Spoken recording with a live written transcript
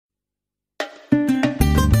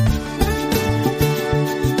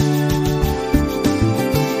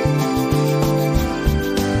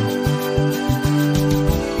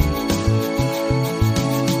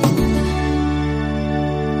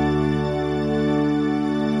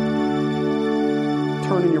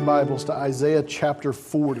turn in your Bibles to Isaiah chapter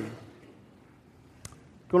 40. I'm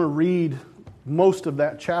going to read most of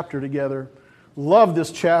that chapter together. Love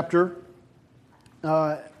this chapter.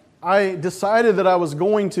 I decided that I was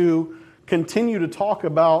going to continue to talk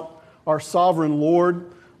about our sovereign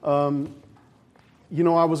Lord. I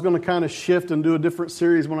was going to kind of shift and do a different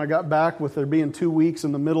series when I got back, with there being 2 weeks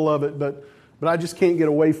in the middle of it, but I just can't get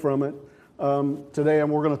away from it. Today,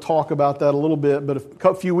 we're going to talk about that a little bit, but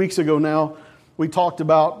a few weeks ago now, we talked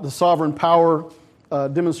about the sovereign power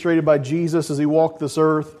demonstrated by Jesus as He walked this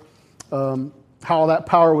earth, how that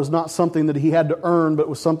power was not something that He had to earn, but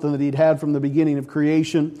was something that He'd had from the beginning of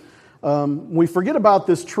creation. We forget about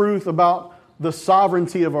this truth about the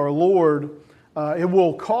sovereignty of our Lord. It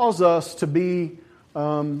will cause us to be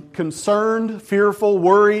concerned, fearful,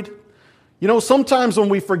 worried. You know, sometimes when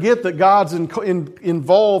we forget that God's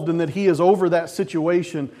involved and that He is over that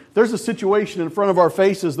situation, there's a situation in front of our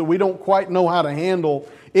faces that we don't quite know how to handle.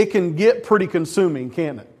 It can get pretty consuming,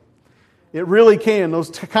 can't it? It really can. Those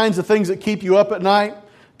kinds of things that keep you up at night,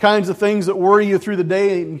 kinds of things that worry you through the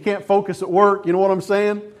day and you can't focus at work. You know what I'm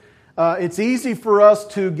saying? It's easy for us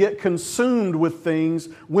to get consumed with things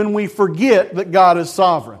when we forget that God is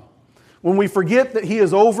sovereign. When we forget that He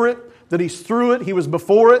is over it, that He's through it, He was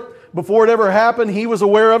before it. Before it ever happened, He was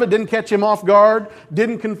aware of it, didn't catch Him off guard,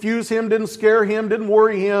 didn't confuse Him, didn't scare Him, didn't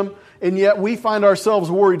worry Him, and yet we find ourselves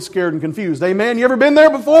worried, scared, and confused. Amen? You ever been there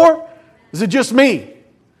before? Is it just me?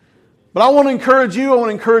 But I want to encourage you, I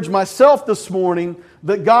want to encourage myself this morning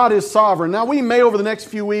that God is sovereign. Now, we may over the next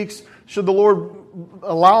few weeks, should the Lord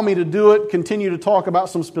allow me to do it, continue to talk about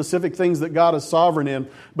some specific things that God is sovereign in.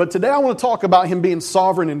 But today I want to talk about Him being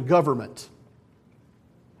sovereign in government.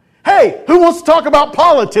 Hey, who wants to talk about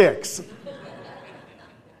politics?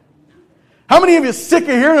 How many of you are sick of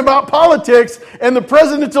hearing about politics and the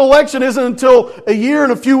presidential election isn't until a year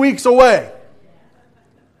and a few weeks away?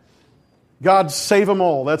 God, save them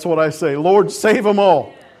all. That's what I say. Lord, save them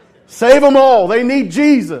all. Save them all. They need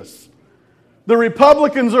Jesus. The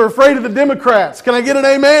Republicans are afraid of the Democrats. Can I get an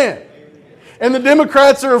amen? And the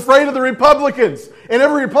Democrats are afraid of the Republicans. And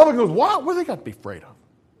every Republican goes, what? What do they got to be afraid of?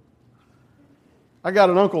 I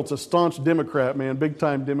got an uncle that's a staunch Democrat, man,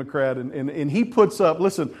 big-time Democrat, and he puts up,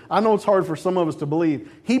 listen, I know it's hard for some of us to believe,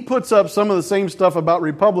 he puts up some of the same stuff about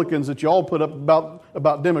Republicans that you all put up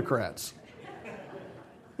about Democrats.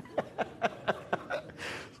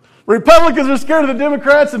 Republicans are scared of the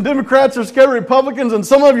Democrats, and Democrats are scared of Republicans, and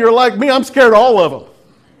some of you are like me, I'm scared of all of them.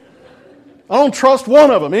 I don't trust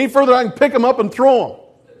one of them. Any further, I can pick them up and throw them.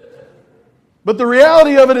 But the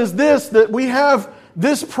reality of it is this, that we have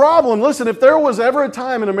this problem. Listen, if there was ever a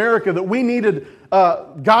time in America that we needed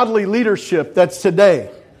godly leadership, that's today.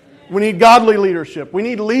 We need godly leadership. We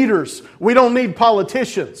need leaders. We don't need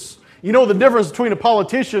politicians. You know the difference between a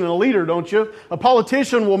politician and a leader, don't you? A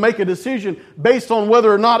politician will make a decision based on whether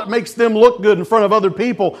or not it makes them look good in front of other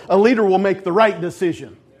people. A leader will make the right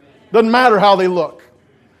decision. Doesn't matter how they look.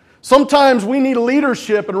 Sometimes we need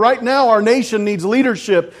leadership, and right now our nation needs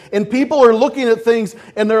leadership, and people are looking at things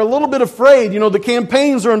and they're a little bit afraid. You know, the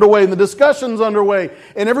campaigns are underway and the discussion's underway,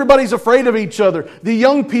 and everybody's afraid of each other. The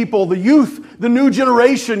young people, the youth, the new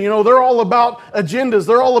generation, you know, they're all about agendas.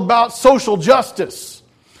 They're all about social justice.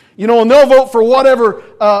 You know, and they'll vote for whatever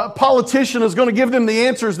politician is going to give them the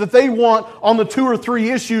answers that they want on the 2 or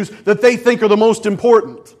 3 issues that they think are the most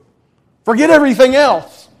important. Forget everything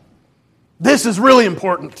else. This is really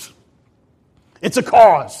important. It's a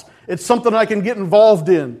cause. It's something I can get involved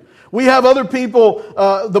in. We have other people,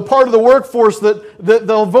 the part of the workforce that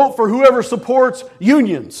they'll vote for whoever supports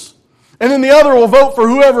unions. And then the other will vote for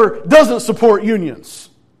whoever doesn't support unions.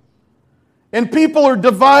 And people are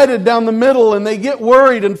divided down the middle and they get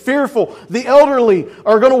worried and fearful. The elderly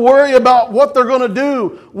are going to worry about what they're going to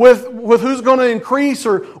do with who's going to increase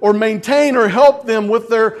or maintain or help them with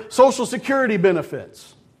their Social Security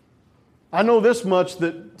benefits. I know this much,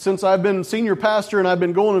 that since I've been senior pastor and I've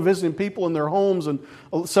been going and visiting people in their homes and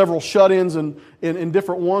several shut-ins and in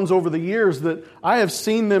different ones over the years, that I have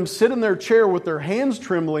seen them sit in their chair with their hands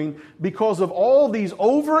trembling because of all these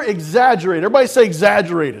over-exaggerated, everybody say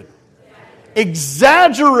exaggerated,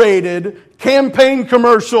 exaggerated campaign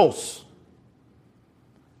commercials.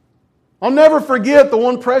 I'll never forget the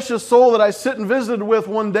one precious soul that I sit and visited with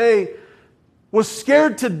one day was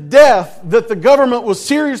scared to death that the government was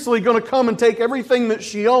seriously going to come and take everything that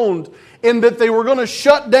she owned, and that they were going to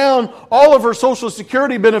shut down all of her Social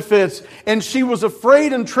Security benefits. And she was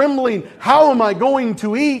afraid and trembling, how am I going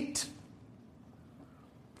to eat?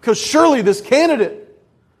 Because surely this candidate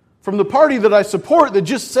from the party that I support that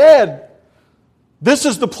just said, this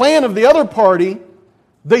is the plan of the other party,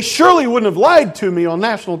 they surely wouldn't have lied to me on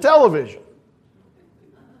national television.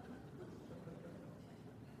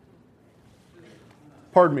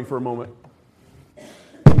 Pardon me for a moment.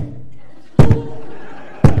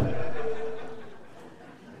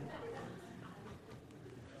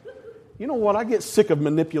 You know what? I get sick of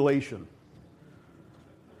manipulation.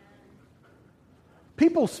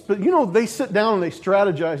 People, they sit down and they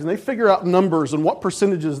strategize and they figure out numbers and what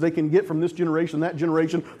percentages they can get from this generation, that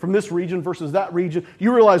generation, from this region versus that region.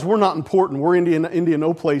 You realize we're not important. We're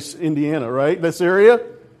Indianapolis, Indiana, right? This area.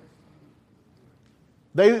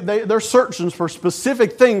 They're searching for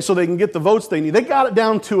specific things so they can get the votes they need. They got it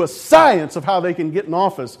down to a science of how they can get in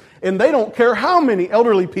office. And they don't care how many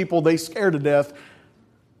elderly people they scare to death.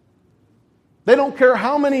 They don't care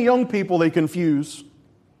how many young people they confuse.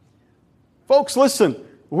 Folks, listen,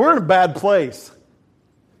 we're in a bad place.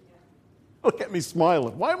 Look at me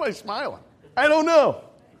smiling. Why am I smiling? I don't know.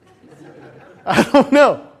 I don't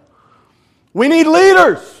know. We need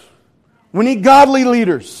leaders. We need godly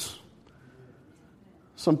leaders.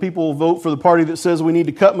 Some people will vote for the party that says we need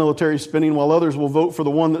to cut military spending, while others will vote for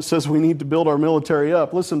the one that says we need to build our military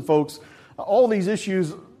up. Listen, folks, all these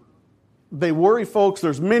issues, they worry folks.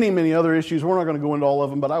 There's many, many other issues. We're not going to go into all of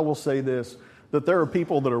them, but I will say this, that there are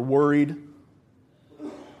people that are worried,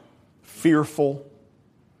 fearful,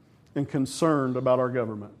 and concerned about our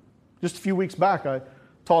government. Just a few weeks back, I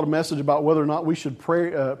taught a message about whether or not we should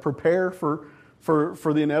prepare for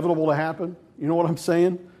the inevitable to happen. You know what I'm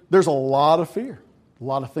saying? There's a lot of fear, a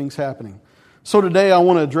lot of things happening. So today I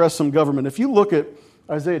want to address some government. If you look at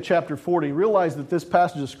Isaiah chapter 40, realize that this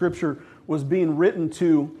passage of Scripture was being written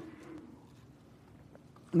to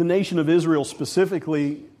the nation of Israel,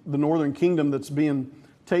 specifically the northern kingdom that's being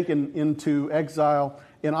taken into exile,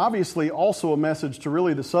 and obviously also a message to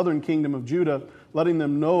really the southern kingdom of Judah, letting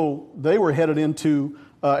them know they were headed into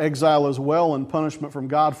exile as well and punishment from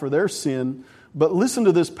God for their sin. But listen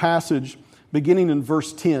to this passage beginning in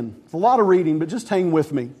verse 10. It's a lot of reading, but just hang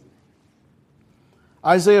with me.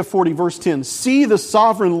 Isaiah 40, verse 10. See, the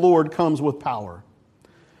sovereign Lord comes with power,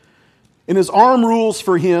 and His arm rules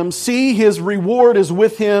for Him. See, His reward is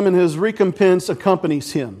with Him, and His recompense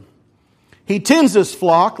accompanies Him. He tends His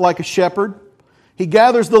flock like a shepherd. He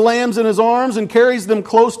gathers the lambs in His arms and carries them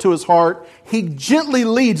close to His heart. He gently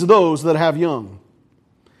leads those that have young.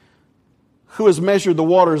 Who has measured the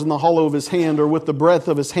waters in the hollow of His hand, or with the breadth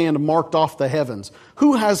of His hand marked off the heavens?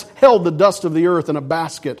 Who has held the dust of the earth in a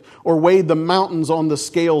basket, or weighed the mountains on the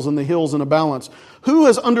scales and the hills in a balance? Who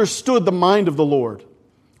has understood the mind of the Lord,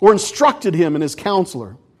 or instructed Him in His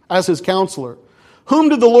counselor, as His counselor? Whom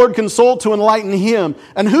did the Lord consult to enlighten Him?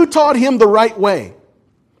 And who taught Him the right way?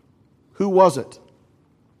 Who was it?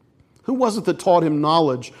 Who was it that taught Him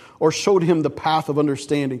knowledge or showed Him the path of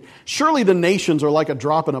understanding? Surely the nations are like a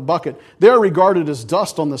drop in a bucket. They are regarded as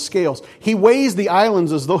dust on the scales. He weighs the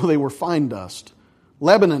islands as though they were fine dust.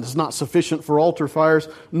 Lebanon is not sufficient for altar fires,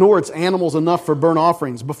 nor its animals enough for burnt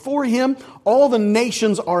offerings. Before Him, all the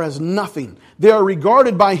nations are as nothing. They are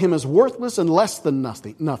regarded by Him as worthless and less than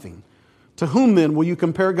nothing. To whom then will you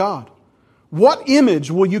compare God? What image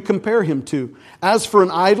will you compare Him to? As for an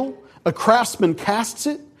idol, a craftsman casts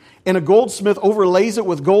it, and a goldsmith overlays it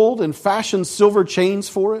with gold and fashions silver chains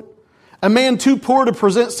for it. A man too poor to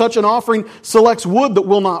present such an offering selects wood that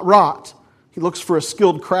will not rot. He looks for a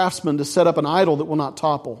skilled craftsman to set up an idol that will not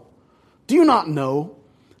topple. Do you not know?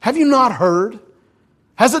 Have you not heard?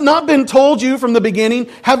 Has it not been told you from the beginning?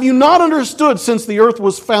 Have you not understood since the earth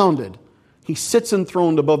was founded? He sits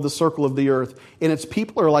enthroned above the circle of the earth, and its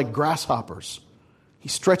people are like grasshoppers. He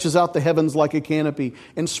stretches out the heavens like a canopy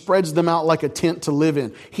and spreads them out like a tent to live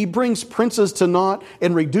in. He brings princes to naught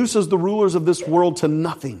and reduces the rulers of this world to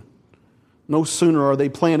nothing. No sooner are they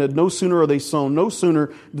planted, no sooner are they sown, no sooner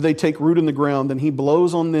do they take root in the ground than He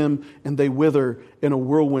blows on them and they wither, and a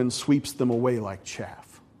whirlwind sweeps them away like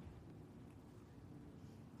chaff.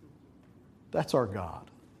 That's our God.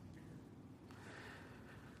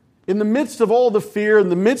 In the midst of all the fear, in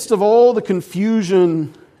the midst of all the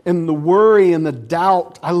confusion and the worry and the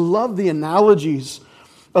doubt, I love the analogies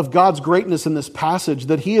of God's greatness in this passage,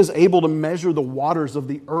 that He is able to measure the waters of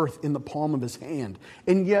the earth in the palm of His hand.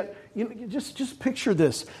 And yet, just picture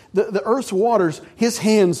this. The earth's waters, His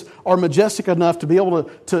hands are majestic enough to be able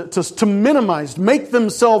to minimize, make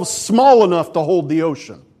themselves small enough to hold the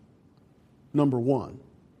ocean. Number one.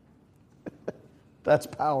 That's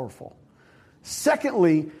powerful.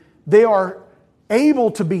 Secondly, they are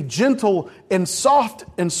able to be gentle and soft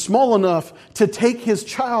and small enough to take His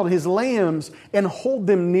child, His lambs, and hold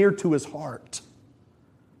them near to His heart.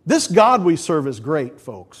 This God we serve is great,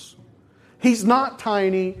 folks. He's not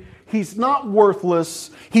tiny. He's not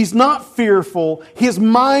worthless. He's not fearful. His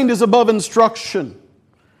mind is above instruction.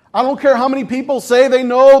 I don't care how many people say they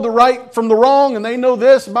know the right from the wrong and they know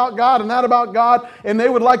this about God and that about God and they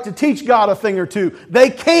would like to teach God a thing or two. They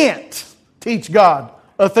can't teach God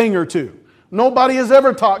a thing or two. Nobody has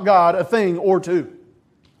ever taught God a thing or two.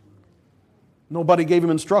 Nobody gave him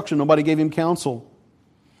instruction. Nobody gave him counsel.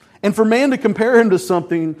 And for man to compare him to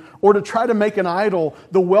something or to try to make an idol,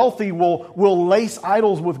 the wealthy will lace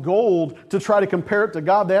idols with gold to try to compare it to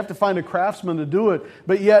God. They have to find a craftsman to do it.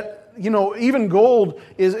 But yet, even gold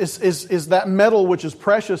is that metal which is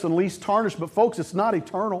precious and least tarnished. But folks, it's not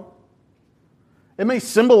eternal. It may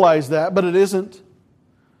symbolize that, but it isn't.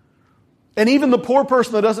 And even the poor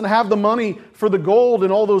person that doesn't have the money for the gold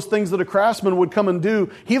and all those things that a craftsman would come and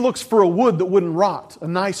do, he looks for a wood that wouldn't rot, a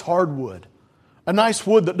nice hard wood. A nice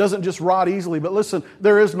wood that doesn't just rot easily. But listen,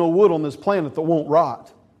 there is no wood on this planet that won't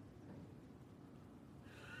rot.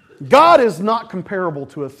 God is not comparable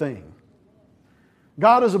to a thing.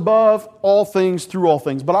 God is above all things, through all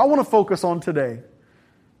things. But I want to focus on today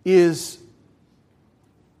is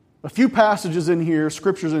a few passages in here,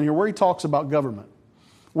 scriptures in here, where he talks about government,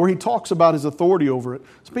 where he talks about his authority over it.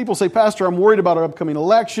 Some people say, Pastor, I'm worried about our upcoming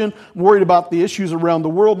election. I'm worried about the issues around the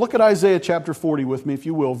world. Look at Isaiah chapter 40 with me, if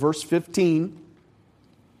you will, verse 15.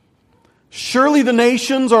 Surely the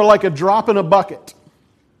nations are like a drop in a bucket.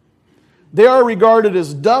 They are regarded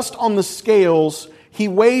as dust on the scales. He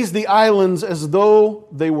weighs the islands as though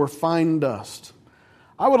they were fine dust.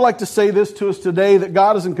 I would like to say this to us today, that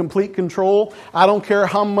God is in complete control. I don't care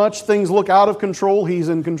how much things look out of control, He's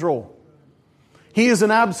in control. He is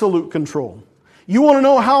in absolute control. You want to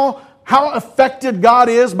know how affected God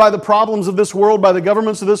is by the problems of this world, by the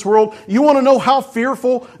governments of this world? You want to know how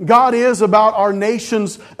fearful God is about our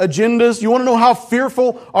nation's agendas? You want to know how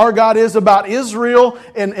fearful our God is about Israel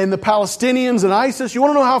and the Palestinians and ISIS? You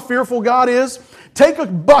want to know how fearful God is? Take a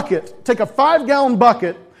 5-gallon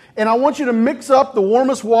bucket, and I want you to mix up the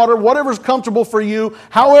warmest water, whatever's comfortable for you,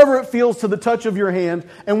 however it feels to the touch of your hand.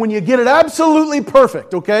 And when you get it absolutely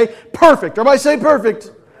perfect, okay? Perfect. Everybody say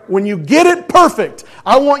perfect. When you get it perfect,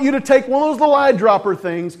 I want you to take one of those little eyedropper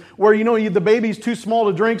things where, the baby's too small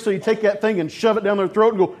to drink, so you take that thing and shove it down their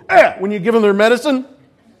throat and go, when you give them their medicine.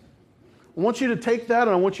 I want you to take that,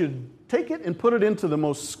 and I want you to take it and put it into the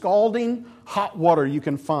most scalding hot water you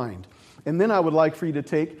can find. And then I would like for you to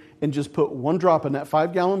take and just put one drop in that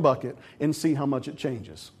 5-gallon bucket and see how much it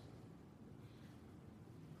changes.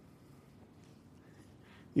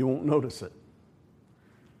 You won't notice it.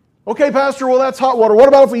 Okay, Pastor, well, that's hot water. What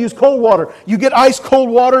about if we use cold water? You get ice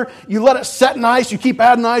cold water, you let it set in ice, you keep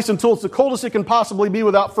adding ice until it's the coldest it can possibly be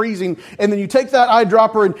without freezing, and then you take that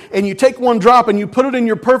eyedropper and you take one drop and you put it in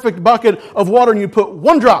your perfect bucket of water and you put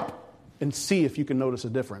one drop and see if you can notice a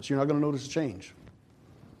difference. You're not going to notice a change.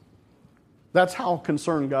 That's how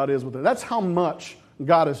concerned God is with it. That's how much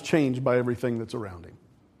God has changed by everything that's around Him.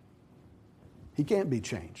 He can't be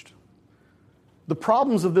changed. The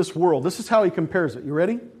problems of this world, this is how He compares it. You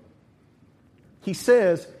ready? He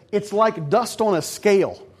says, it's like dust on a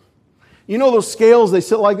scale. You know those scales, they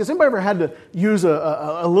sit like this? Anybody ever had to use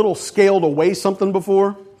a little scale to weigh something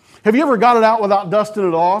before? Have you ever got it out without dusting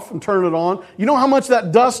it off and turning it on? You know how much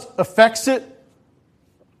that dust affects it? It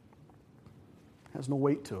has no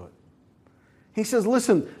weight to it. He says,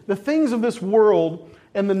 listen, the things of this world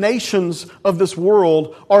and the nations of this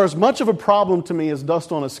world are as much of a problem to me as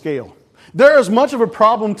dust on a scale. They're as much of a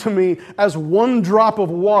problem to me as one drop of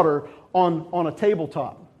water on a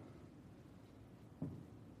tabletop.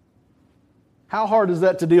 How hard is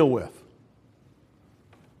that to deal with?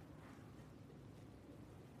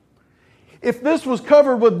 If this was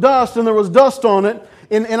covered with dust and there was dust on it,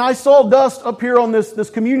 and I saw dust up here on this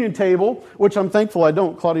communion table, which I'm thankful I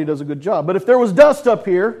don't. Claudia does a good job. But if there was dust up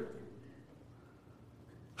here,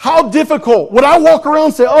 how difficult. Would I walk around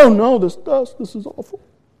and say, oh no, this dust, this is awful.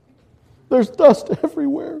 There's dust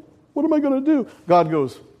everywhere. What am I going to do? God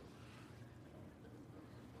goes,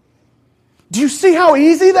 do you see how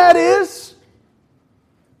easy that is?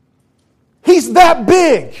 He's that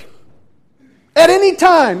big. At any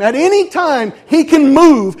time, He can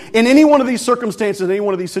move in any one of these circumstances, any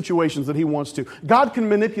one of these situations that He wants to. God can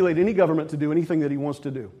manipulate any government to do anything that He wants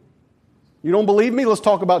to do. You don't believe me? Let's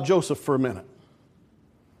talk about Joseph for a minute.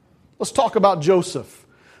 Let's talk about Joseph.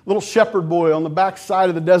 Little shepherd boy on the backside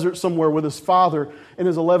of the desert somewhere with his father and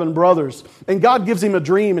his 11 brothers. And God gives him a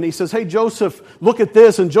dream and He says, hey Joseph, look at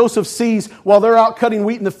this. And Joseph sees while they're out cutting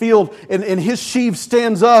wheat in the field and his sheaf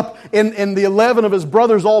stands up and the 11 of his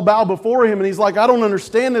brothers all bow before him. And he's like, I don't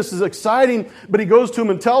understand, this is exciting. But he goes to him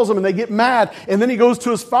and tells them and they get mad. And then he goes to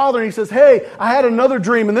his father and he says, hey, I had another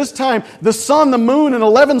dream. And this time the sun, the moon, and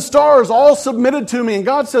 11 stars all submitted to me. And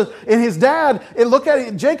God says, and his dad,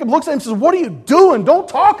 Jacob looks at him and says, what are you doing? Don't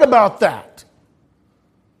talk talk about that.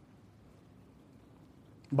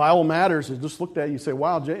 Bible matters is just looked at you say,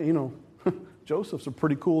 wow, Joseph's a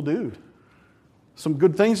pretty cool dude. Some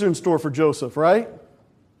good things are in store for Joseph, right?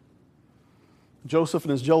 Joseph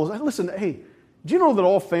and his jealous. Listen, hey, do you know that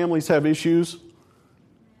all families have issues?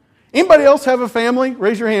 Anybody else have a family?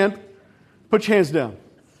 Raise your hand. Put your hands down.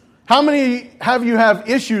 How many have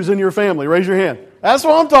issues in your family? Raise your hand. That's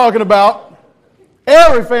what I'm talking about.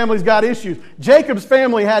 Every family's got issues. Jacob's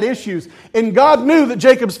family had issues. And God knew that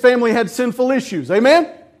Jacob's family had sinful issues. Amen?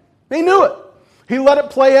 He knew it. He let it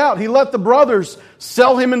play out. He let the brothers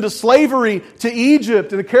sell him into slavery to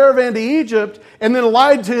Egypt, in a caravan to Egypt, and then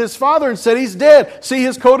lied to his father and said he's dead. See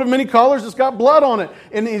his coat of many colors? It's got blood on it.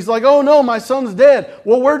 And he's like, oh no, my son's dead.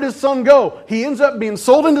 Well, where does son go? He ends up being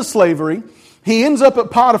sold into slavery. He ends up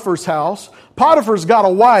at Potiphar's house. Potiphar's got a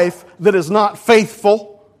wife that is not faithful.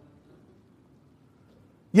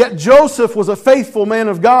 Yet Joseph was a faithful man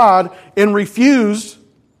of God and refused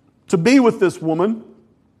to be with this woman.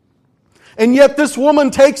 And yet this woman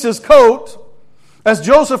takes his coat as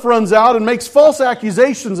Joseph runs out and makes false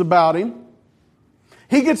accusations about him.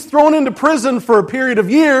 He gets thrown into prison for a period of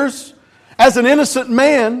years as an innocent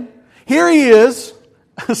man. Here he is,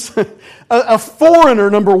 a foreigner,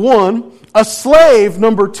 number one, a slave,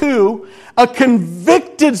 number two, a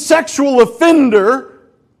convicted sexual offender,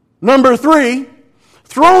 number three,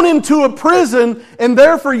 thrown into a prison and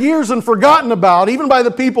there for years and forgotten about. Even by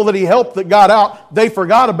the people that he helped that got out, they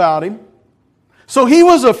forgot about him. So he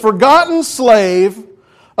was a forgotten slave,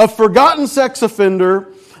 a forgotten sex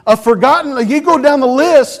offender, you go down the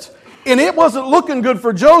list, and it wasn't looking good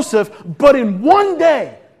for Joseph, but in one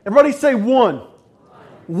day, everybody say one.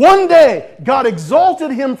 One day, God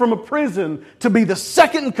exalted him from a prison to be the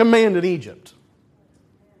second in command in Egypt.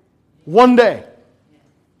 One day.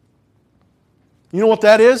 You know what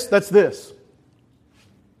that is? That's this.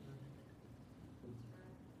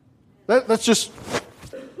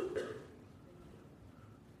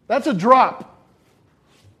 That's a drop.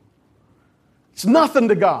 It's nothing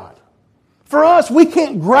to God. For us, we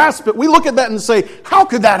can't grasp it. We look at that and say, how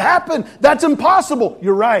could that happen? That's impossible.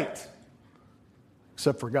 You're right.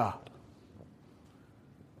 Except for God.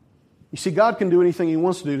 You see, God can do anything He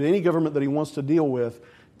wants to do to any government that He wants to deal with.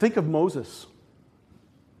 Think of Moses.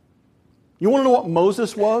 You want to know what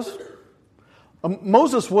Moses was?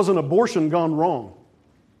 Moses was an abortion gone wrong.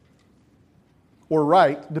 Or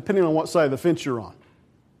right, depending on what side of the fence you're on.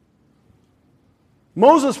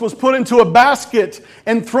 Moses was put into a basket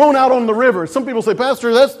and thrown out on the river. Some people say,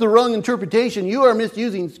 Pastor, that's the wrong interpretation. You are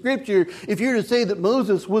misusing Scripture if you're to say that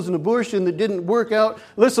Moses was an abortion that didn't work out.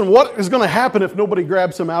 Listen, what is going to happen if nobody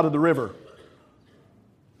grabs him out of the river?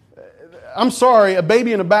 I'm sorry, a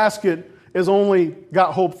baby in a basket has only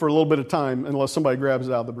got hope for a little bit of time unless somebody grabs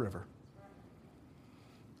it out of the river.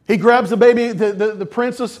 He grabs the baby, the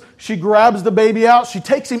princess, she grabs the baby out. She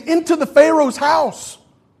takes him into the Pharaoh's house.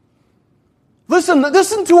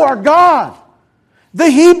 Listen to our God. The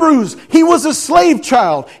Hebrews, he was a slave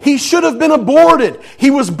child. He should have been aborted. He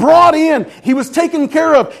was brought in. He was taken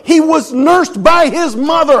care of. He was nursed by his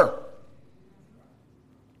mother.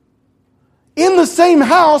 In the same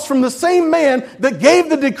house from the same man that gave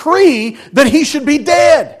the decree that he should be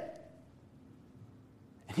dead.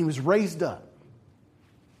 And he was raised up.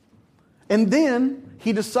 And then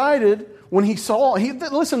he decided when he saw,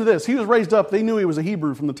 listen to this, he was raised up, they knew he was a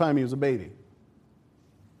Hebrew from the time he was a baby.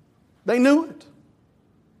 They knew it.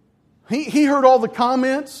 He heard all the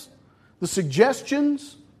comments, the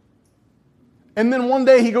suggestions, and then one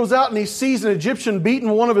day he goes out and he sees an Egyptian beating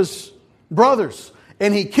one of his brothers,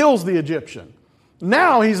 and he kills the Egyptian.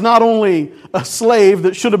 Now he's not only a slave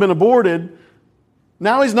that should have been aborted,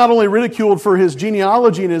 now he's not only ridiculed for his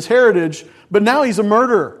genealogy and his heritage, but now he's a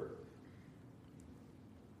murderer.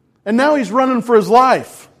 And now he's running for his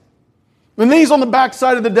life. And then he's on the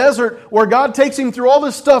backside of the desert where God takes him through all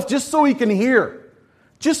this stuff just so he can hear.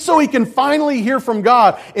 Just so he can finally hear from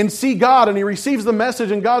God and see God. And he receives the message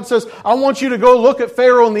and God says, I want you to go look at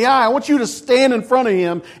Pharaoh in the eye. I want you to stand in front of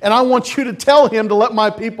him and I want you to tell him to let my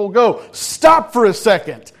people go. Stop for a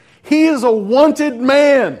second. He is a wanted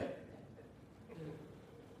man.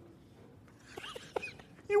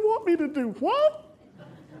 You want me to do what?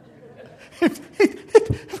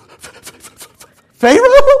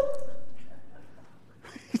 Pharaoh?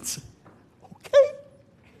 It's okay.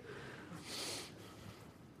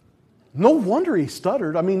 No wonder he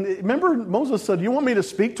stuttered. I mean, remember Moses said, you want me to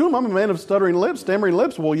speak to him? I'm a man of stuttering lips, stammering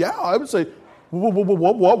lips. Well, yeah, I would say, what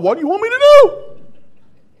do you want me to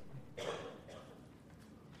do?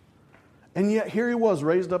 And yet here he was,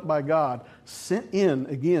 raised up by God, sent in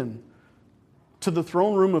again to the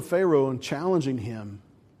throne room of Pharaoh and challenging him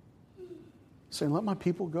saying, let my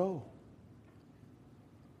people go.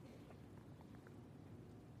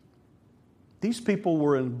 These people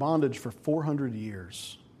were in bondage for 400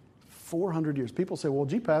 years. 400 years. People say, well,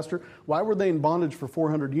 gee, Pastor, why were they in bondage for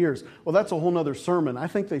 400 years? Well, that's a whole other sermon. I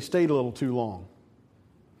think they stayed a little too long.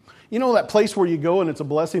 You know that place where you go and it's a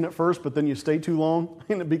blessing at first, but then you stay too long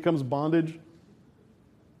and it becomes bondage?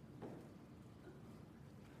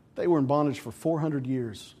 They were in bondage for 400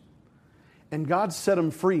 years. And God set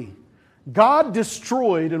them free. God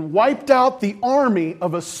destroyed and wiped out the army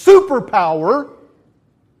of a superpower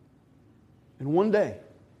in one day.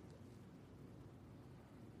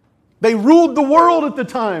 They ruled the world at the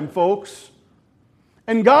time, folks.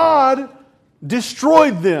 And God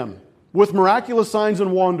destroyed them with miraculous signs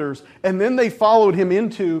and wonders. And then they followed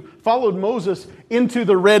Moses into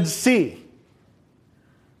the Red Sea,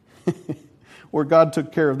 where God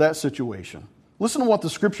took care of that situation. Listen to what the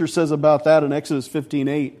Scripture says about that in Exodus 15:8.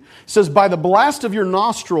 It says, by the blast of your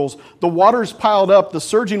nostrils, the waters piled up, the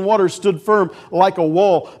surging waters stood firm like a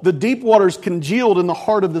wall. The deep waters congealed in the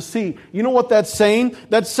heart of the sea. You know what that's saying?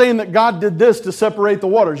 That's saying that God did this to separate the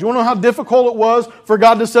waters. You want to know how difficult it was for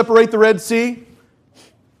God to separate the Red Sea?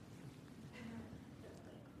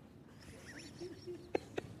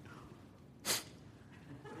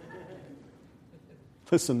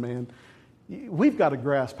 Listen, man. We've got to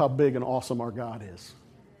grasp how big and awesome our God is.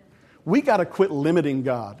 We got to quit limiting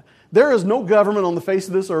God. There is no government on the face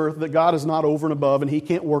of this earth that God is not over and above, and He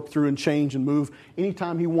can't work through and change and move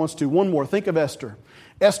anytime He wants to. One more. Think of Esther.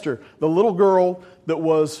 Esther, the little girl that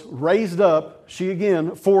was raised up, she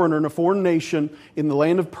again, foreigner in a foreign nation in the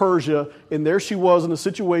land of Persia, and there she was in a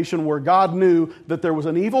situation where God knew that there was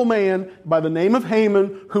an evil man by the name of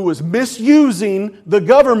Haman who was misusing the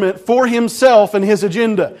government for himself and his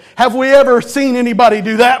agenda. Have we ever seen anybody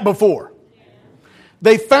do that before?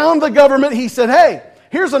 They found the government. He said, hey,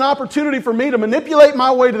 here's an opportunity for me to manipulate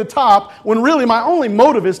my way to the top when really my only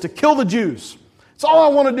motive is to kill the Jews. That's all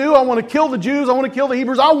I want to do. I want to kill the Jews. I want to kill the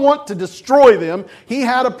Hebrews. I want to destroy them. He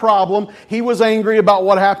had a problem. He was angry about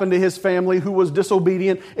what happened to his family, who was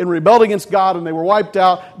disobedient and rebelled against God, and they were wiped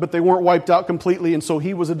out, but they weren't wiped out completely. And so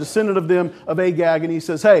he was a descendant of them, of Agag, and he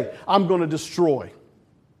says, hey, I'm going to destroy.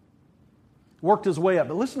 Worked his way up.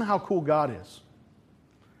 But listen to how cool God is.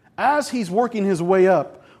 As he's working his way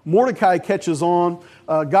up, Mordecai catches on.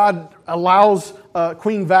 God allows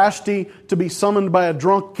Queen Vashti to be summoned by a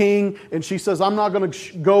drunk king, and she says, I'm not going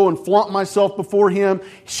to go and flaunt myself before him.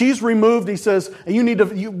 She's removed. He says, you need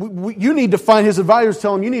to find, his advisors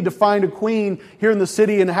tell him, you need to find a queen here in the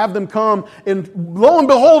city and have them come. And lo and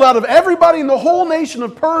behold, out of everybody in the whole nation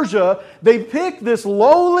of Persia, they pick this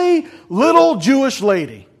lowly little Jewish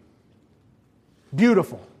lady.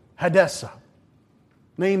 Beautiful. Hadassah.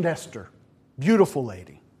 Named Esther. Beautiful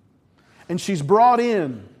lady. And she's brought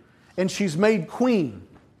in, and she's made queen.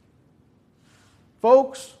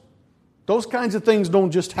 Folks, those kinds of things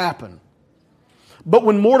don't just happen. But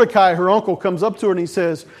when Mordecai, her uncle, comes up to her and he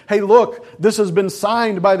says, hey, look, this has been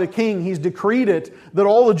signed by the king. He's decreed it that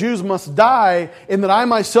all the Jews must die and that I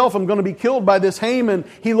myself am going to be killed by this Haman.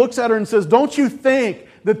 He looks at her and says, don't you think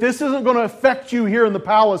that this isn't going to affect you here in the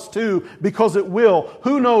palace too, because it will.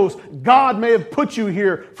 Who knows? God may have put you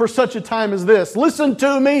here for such a time as this. Listen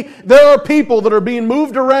to me. There are people that are being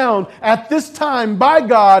moved around at this time by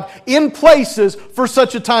God in places for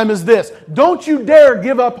such a time as this. Don't you dare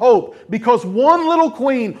give up hope, because one little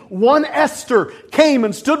queen, one Esther, came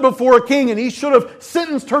and stood before a king, and he should have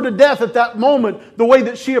sentenced her to death at that moment, the way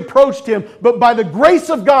that she approached him. But by the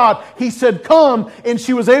grace of God, he said, come, and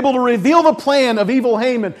she was able to reveal the plan of evil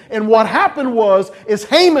Haman. And what happened is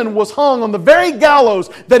Haman was hung on the very gallows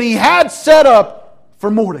that he had set up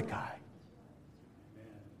for Mordecai.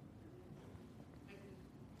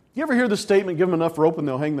 You ever hear the statement, give them enough rope and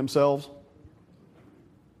they'll hang themselves?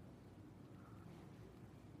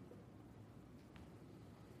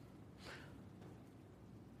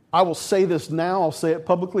 I will say this now. I'll say it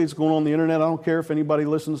publicly. It's going on the internet. I don't care if anybody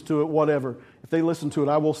listens to it, whatever. If they listen to it,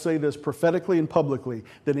 I will say this prophetically and publicly,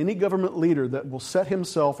 that any government leader that will set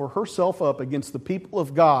himself or herself up against the people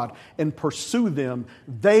of God and pursue them,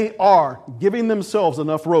 they are giving themselves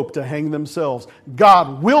enough rope to hang themselves.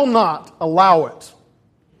 God will not allow it.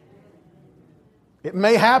 It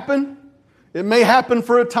may happen. It may happen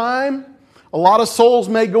for a time. A lot of souls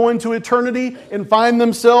may go into eternity and find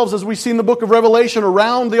themselves, as we see in the book of Revelation,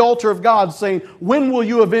 around the altar of God saying, when will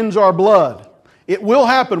you avenge our blood? It will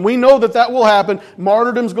happen. We know that will happen.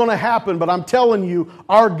 Martyrdom's going to happen, but I'm telling you,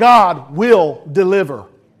 our God will deliver.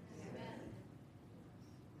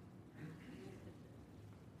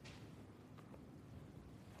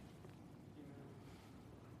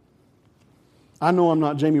 I know I'm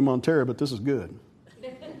not Jamie Montero, but this is good.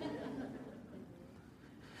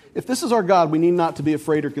 If this is our God, we need not to be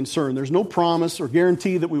afraid or concerned. There's no promise or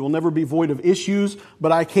guarantee that we will never be void of issues,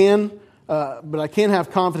 but I can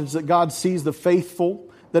have confidence that God sees the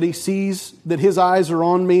faithful, that He sees that His eyes are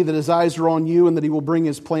on me, that His eyes are on you, and that He will bring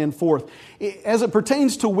His plan forth. As it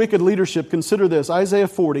pertains to wicked leadership, consider this. Isaiah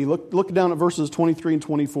 40, look down at verses 23 and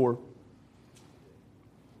 24.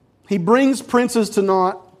 He brings princes to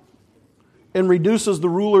naught and reduces the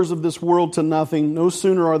rulers of this world to nothing. No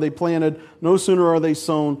sooner are they planted, no sooner are they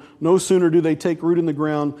sown, no sooner do they take root in the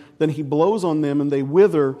ground than He blows on them and they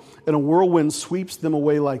wither, and a whirlwind sweeps them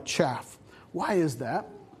away like chaff. Why is that?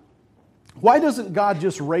 Why doesn't God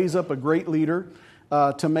just raise up a great leader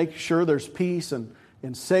to make sure there's peace and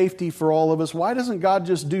safety for all of us? Why doesn't God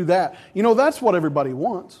just do that? You know, that's what everybody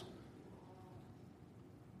wants.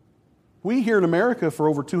 We here in America for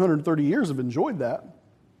over 230 years have enjoyed that.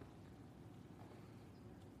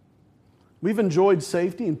 We've enjoyed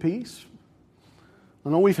safety and peace. I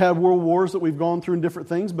know we've had world wars that we've gone through and different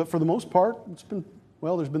things, but for the most part, there's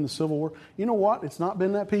been the Civil War. You know what? It's not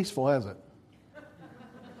been that peaceful, has it?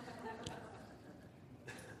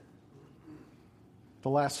 The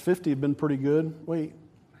last 50 have been pretty good. Wait,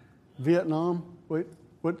 Vietnam? Wait,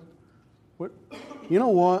 what? You know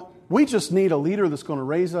what? We just need a leader that's going to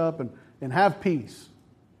raise up and have peace.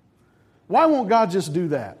 Why won't God just do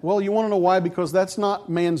that? Well, you want to know why? Because that's not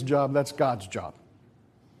man's job, that's God's job.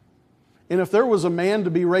 And if there was a man to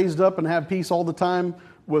be raised up and have peace all the time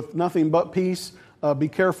with nothing but peace, be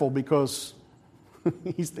careful, because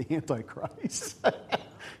he's the Antichrist.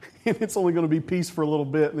 And it's only going to be peace for a little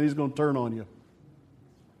bit, and then he's going to turn on you.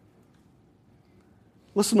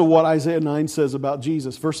 Listen to what Isaiah 9 says about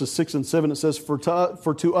Jesus. Verses 6 and 7, it says, For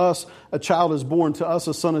to us a child is born, to us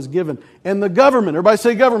a son is given. And the government, everybody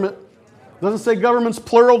say government. Doesn't say governments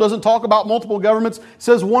plural, doesn't talk about multiple governments. It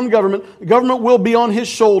says one government. The government will be on His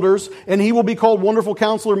shoulders, and He will be called Wonderful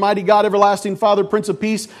Counselor, Mighty God, Everlasting Father, Prince of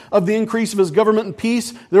Peace. Of the increase of His government and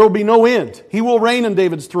peace, there will be no end. He will reign in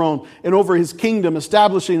David's throne and over His kingdom,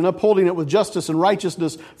 establishing and upholding it with justice and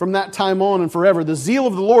righteousness from that time on and forever. The zeal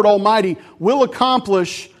of the Lord Almighty will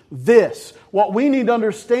accomplish this. What we need to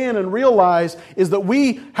understand and realize is that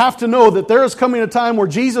we have to know that there is coming a time where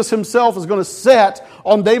Jesus Himself is going to sit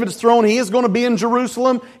on David's throne. He is going to be in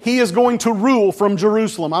Jerusalem. He is going to rule from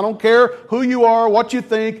Jerusalem. I don't care who you are, what you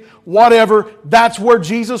think, whatever. That's where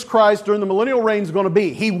Jesus Christ during the millennial reign is going to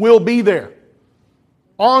be. He will be there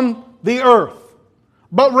on the earth.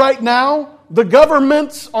 But right now, the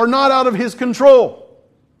governments are not out of His control.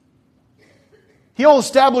 He'll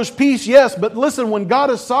establish peace, yes, but listen, when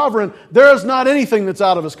God is sovereign, there is not anything that's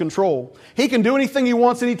out of His control. He can do anything He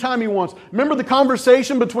wants, anytime He wants. Remember the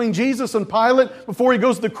conversation between Jesus and Pilate before He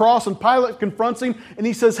goes to the cross, and Pilate confronts Him, and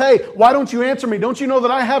he says, hey, why don't you answer me? Don't you know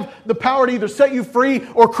that I have the power to either set you free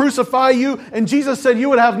or crucify you? And Jesus said, you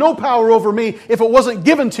would have no power over me if it wasn't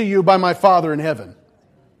given to you by my Father in heaven.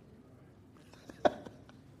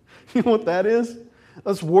 You know what that is?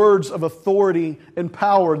 That's words of authority and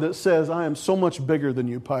power that says, I am so much bigger than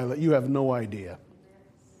you, Pilate. You have no idea.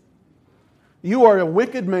 You are a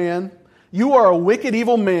wicked man. You are a wicked,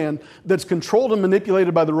 evil man that's controlled and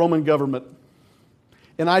manipulated by the Roman government.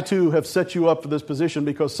 And I too have set you up for this position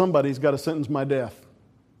because somebody's got to sentence my death.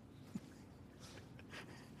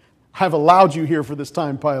 I've allowed you here for this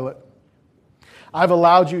time, Pilate. I've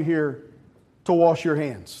allowed you here to wash your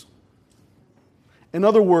hands. In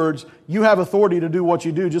other words, you have authority to do what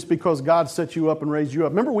you do just because God set you up and raised you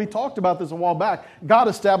up. Remember, we talked about this a while back. God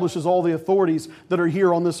establishes all the authorities that are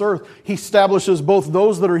here on this earth. He establishes both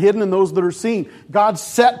those that are hidden and those that are seen. God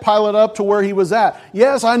set Pilate up to where he was at.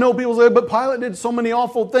 Yes, I know people say, but Pilate did so many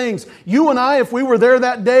awful things. You and I, if we were there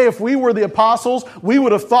that day, if we were the apostles, we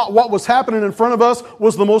would have thought what was happening in front of us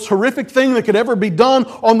was the most horrific thing that could ever be done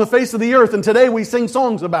on the face of the earth. And today we sing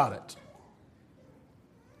songs about it.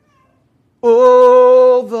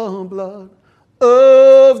 Oh, the blood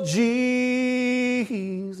of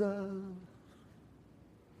Jesus.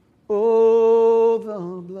 Oh, the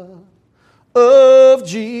blood of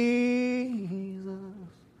Jesus.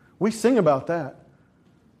 We sing about that.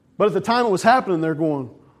 But at the time it was happening, they're going,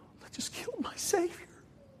 they just killed my Savior.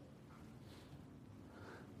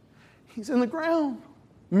 He's in the ground.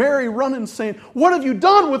 Mary running saying, what have you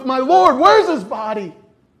done with my Lord? Where's His body?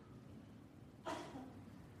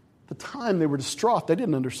 At the time they were distraught. They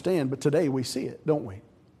didn't understand. But today we see it, don't we?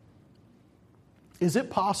 Is it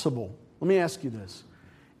possible? Let me ask you this.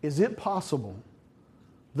 Is it possible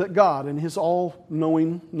that God, in His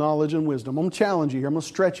all-knowing knowledge and wisdom, I'm going to challenge you here. I'm going to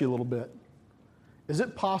stretch you a little bit. Is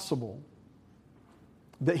it possible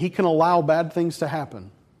that He can allow bad things to happen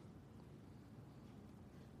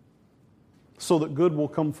so that good will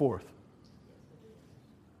come forth.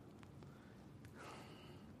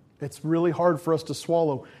 It's really hard for us to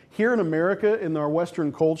swallow. Here in America, in our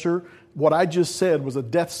Western culture, what I just said was a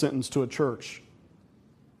death sentence to a church.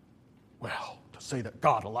 Well, to say that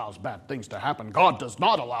God allows bad things to happen, God does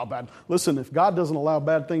not allow bad. Listen, if God doesn't allow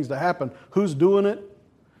bad things to happen, who's doing it?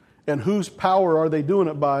 And whose power are they doing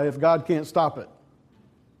it by if God can't stop it?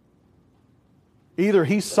 Either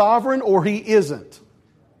He's sovereign or He isn't.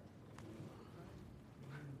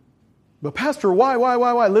 But Pastor, why?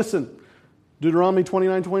 Listen, Deuteronomy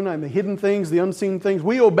 29:29, the hidden things, the unseen things.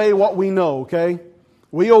 We obey what we know, okay?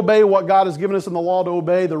 We obey what God has given us in the law to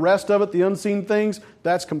obey. The rest of it, the unseen things,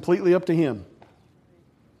 that's completely up to Him.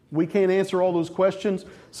 We can't answer all those questions.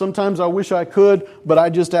 Sometimes I wish I could, but I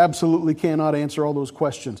just absolutely cannot answer all those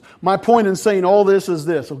questions. My point in saying all this is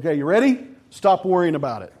this, okay? You ready? Stop worrying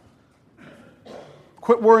about it.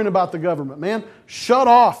 Quit worrying about the government, man. Shut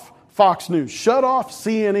off Fox News. Shut off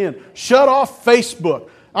CNN. Shut off Facebook.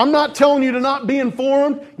 I'm not telling you to not be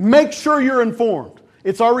informed. Make sure you're informed.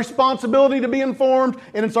 It's our responsibility to be informed,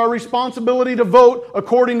 and it's our responsibility to vote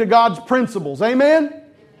according to God's principles. Amen?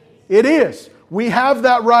 It is. We have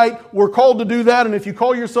that right. We're called to do that. And if you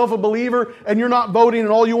call yourself a believer and you're not voting and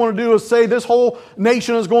all you want to do is say this whole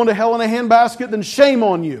nation is going to hell in a handbasket, then shame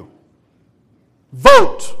on you.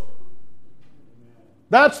 Vote.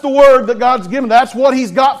 That's the word that God's given. That's what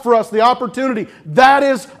He's got for us, the opportunity. That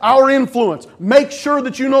is our influence. Make sure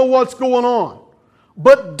that you know what's going on.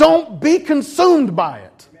 But don't be consumed by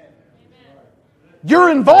it. You're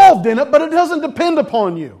involved in it, but it doesn't depend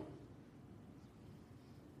upon you.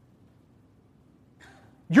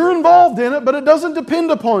 You're involved in it, but it doesn't depend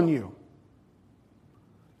upon you.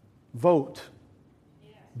 Vote.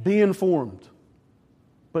 Be informed.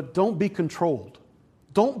 But don't be controlled.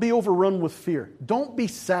 Don't be overrun with fear. Don't be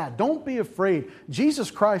sad. Don't be afraid. Jesus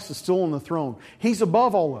Christ is still on the throne. He's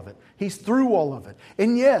above all of it. He's through all of it.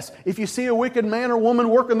 And yes, if you see a wicked man or woman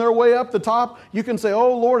working their way up the top, you can say,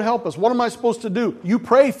 oh, Lord, help us. What am I supposed to do? You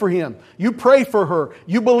pray for him. You pray for her.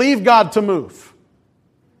 You believe God to move.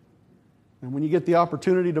 And when you get the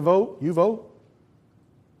opportunity to vote, you vote.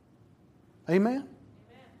 Amen? Amen.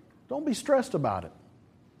 Don't be stressed about it.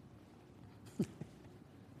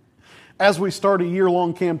 As we start a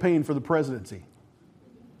year-long campaign for the presidency.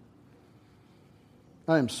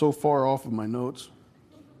 I am so far off of my notes.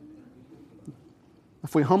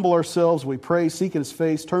 If we humble ourselves, we pray, seek His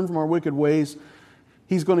face, turn from our wicked ways,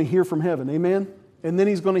 He's going to hear from heaven. Amen? And then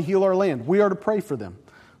He's going to heal our land. We are to pray for them.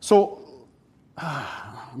 So,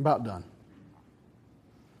 I'm about done.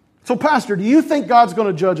 So, Pastor, do you think God's going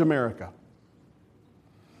to judge America?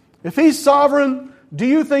 If He's sovereign, do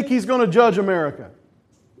you think He's going to judge America?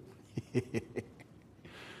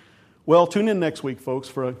 Well, tune in next week,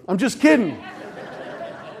 folks. I'm just kidding.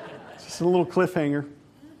 It's just a little cliffhanger.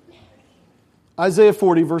 Isaiah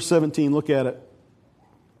 40, verse 17. Look at it.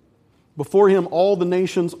 Before Him, all the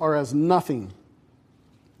nations are as nothing.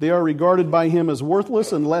 They are regarded by Him as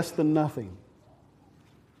worthless and less than nothing.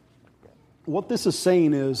 What this is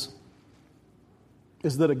saying is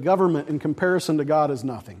that a government in comparison to God is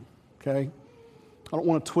nothing. Okay? I don't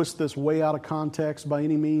want to twist this way out of context by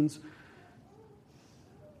any means.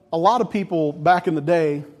 A lot of people back in the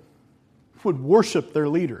day would worship their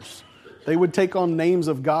leaders. They would take on names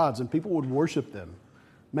of gods and people would worship them,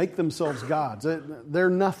 make themselves gods. They're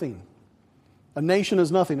nothing. A nation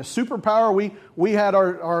is nothing. A superpower, we had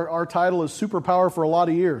our title as superpower for a lot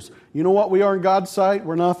of years. You know what we are in God's sight?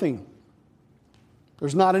 We're nothing.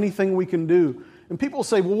 There's not anything we can do. And people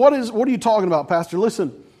say, well, what are you talking about, Pastor?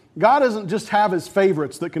 Listen, God doesn't just have His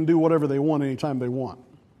favorites that can do whatever they want anytime they want.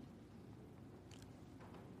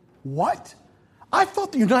 What? I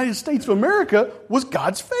thought the United States of America was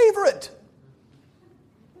God's favorite.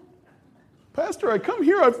 Pastor, I come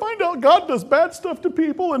here, I find out God does bad stuff to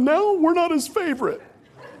people, and now we're not His favorite.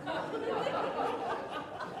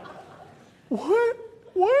 What?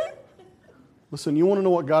 Listen, you want to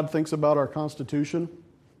know what God thinks about our Constitution?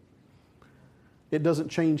 It doesn't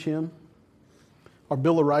change Him. Our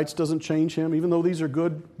Bill of Rights doesn't change Him. Even though these are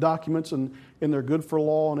good documents and they're good for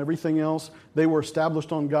law and everything else, they were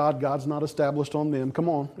established on God. God's not established on them. Come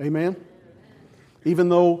on, amen? Even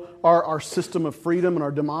though our system of freedom and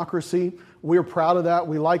our democracy, we're proud of that.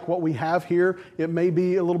 We like what we have here. It may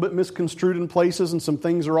be a little bit misconstrued in places and some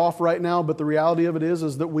things are off right now, but the reality of it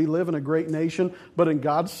is that we live in a great nation. But in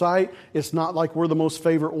God's sight, it's not like we're the most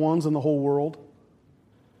favorite ones in the whole world.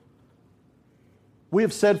 We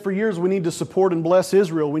have said for years we need to support and bless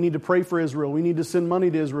Israel. We need to pray for Israel. We need to send money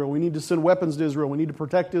to Israel. We need to send weapons to Israel. We need to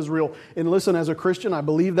protect Israel. And listen, as a Christian, I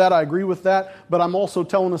believe that. I agree with that. But I'm also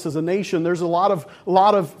telling us as a nation, there's a lot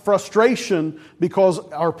of frustration because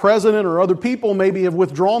our president or other people maybe have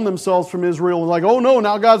withdrawn themselves from Israel and like, oh no,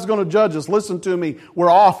 now God's going to judge us. Listen to me. We're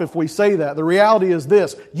off if we say that. The reality is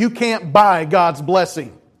this. You can't buy God's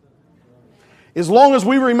blessing. As long as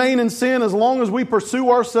we remain in sin, as long as we pursue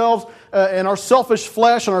ourselves and our selfish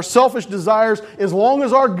flesh and our selfish desires, as long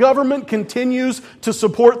as our government continues to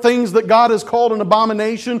support things that God has called an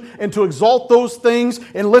abomination and to exalt those things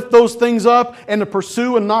and lift those things up and to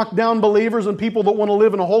pursue and knock down believers and people that want to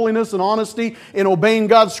live in holiness and honesty and obeying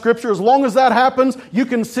God's Scripture, as long as that happens, you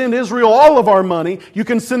can send Israel all of our money, you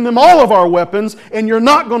can send them all of our weapons, and you're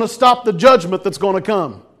not going to stop the judgment that's going to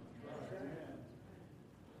come.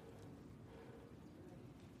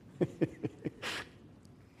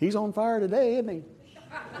 He's on fire today, isn't he?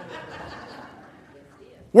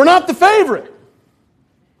 We're not the favorite.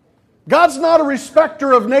 God's not a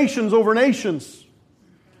respecter of nations over nations.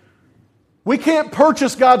 We can't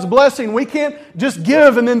purchase God's blessing. We can't just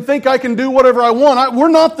give and then think I can do whatever I want. We're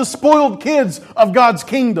not the spoiled kids of God's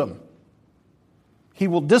kingdom. He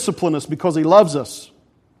will discipline us because He loves us.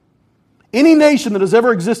 Any nation that has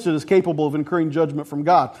ever existed is capable of incurring judgment from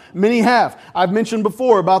God. Many have. I've mentioned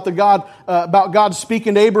before about God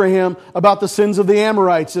speaking to Abraham about the sins of the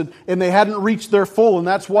Amorites, and they hadn't reached their full, and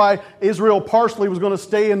that's why Israel partially was going to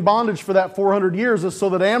stay in bondage for that 400 years, is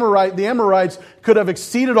so that the Amorites could have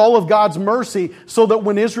exceeded all of God's mercy, so that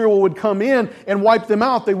when Israel would come in and wipe them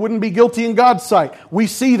out, they wouldn't be guilty in God's sight. We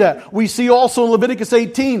see that. We see also in Leviticus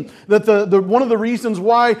 18 that one of the reasons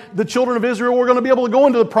why the children of Israel were going to be able to go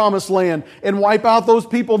into the promised land and wipe out those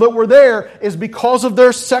people that were there is because of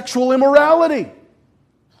their sexual immorality.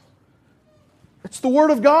 It's the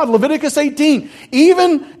Word of God, Leviticus 18.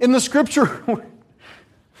 Even in the Scripture,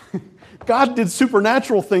 God did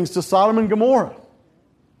supernatural things to Sodom and Gomorrah.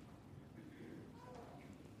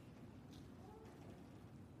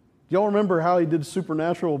 Y'all remember how He did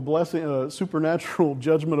supernatural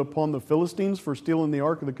judgment upon the Philistines for stealing the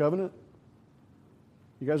Ark of the Covenant?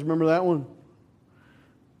 You guys remember that one?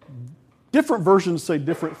 Different versions say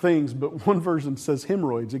different things, but one version says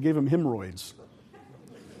hemorrhoids. It gave him hemorrhoids.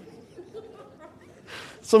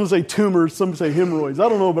 Some say tumors, some say hemorrhoids. I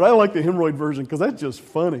don't know, but I like the hemorrhoid version because that's just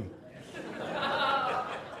funny.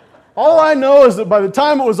 All I know is that by the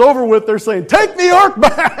time it was over with, they're saying, "Take the ark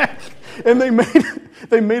back!" And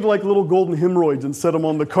they made like little golden hemorrhoids and set them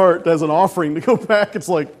on the cart as an offering to go back. It's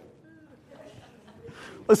like,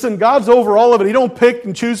 listen, God's over all of it. He don't pick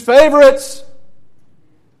and choose favorites.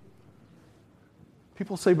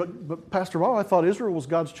 People say, but Pastor Bob, I thought Israel was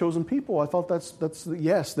God's chosen people. I thought that's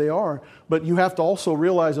yes, they are. But you have to also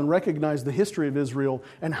realize and recognize the history of Israel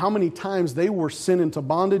and how many times they were sent into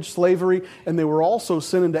bondage, slavery, and they were also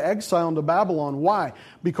sent into exile into Babylon. Why?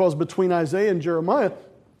 Because between Isaiah and Jeremiah,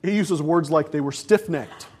 he uses words like they were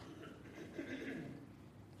stiff-necked.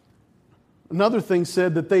 Another thing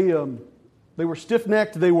said that they were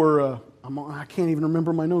stiff-necked. They were, I can't even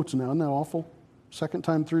remember my notes now. Isn't that awful? Second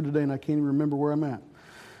time through today and I can't even remember where I'm at.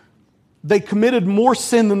 They committed more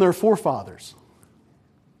sin than their forefathers.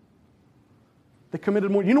 They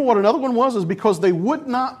committed more. You know what another one was? Is because they would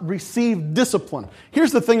not receive discipline.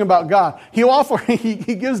 Here's the thing about God. He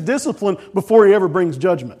gives discipline before He ever brings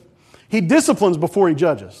judgment. He disciplines before He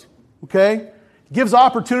judges. Okay? He gives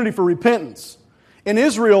opportunity for repentance. And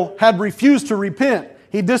Israel had refused to repent.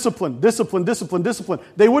 He disciplined.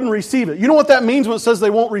 They wouldn't receive it. You know what that means when it says they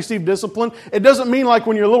won't receive discipline? It doesn't mean like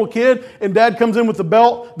when you're a little kid and Dad comes in with the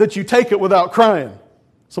belt that you take it without crying.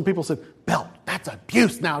 Some people said, belt, that's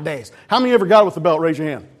abuse nowadays. How many ever got it with the belt? Raise your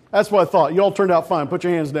hand. That's what I thought. You all turned out fine. Put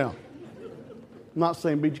your hands down. I'm not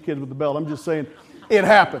saying beat your kids with the belt. I'm just saying it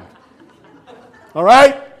happened. All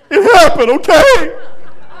right? It happened, okay?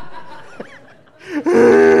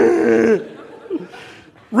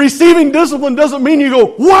 Receiving discipline doesn't mean you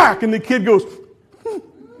go whack and the kid goes.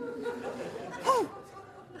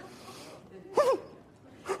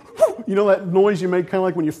 You know that noise you make kind of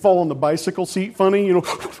like when you fall on the bicycle seat funny? You know.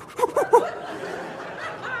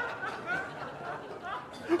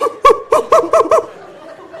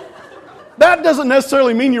 That doesn't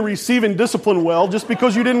necessarily mean you're receiving discipline well just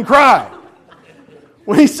because you didn't cry.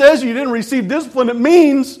 When He says you didn't receive discipline, it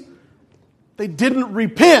means they didn't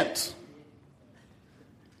repent.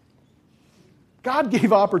 God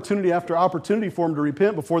gave opportunity after opportunity for them to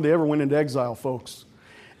repent before they ever went into exile, folks.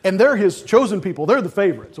 And they're His chosen people. They're the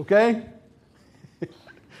favorites, okay?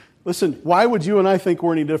 Listen, why would you and I think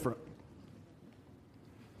we're any different?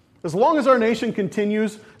 As long as our nation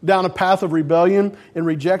continues down a path of rebellion and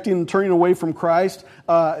rejecting and turning away from Christ,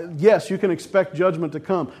 yes, you can expect judgment to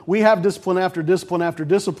come. We have discipline after discipline after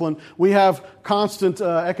discipline. We have constant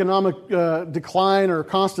economic decline or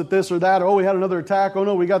constant this or that. Oh, we had another attack. Oh,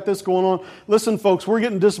 no, we got this going on. Listen, folks, we're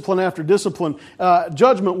getting discipline after discipline.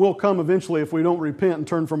 Judgment will come eventually if we don't repent and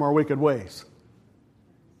turn from our wicked ways.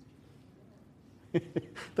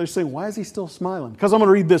 They're saying, why is he still smiling? Because I'm going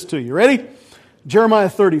to read this to you. Ready? Jeremiah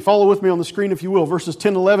 30. Follow with me on the screen if you will. Verses 10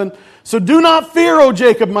 and 11. So do not fear, O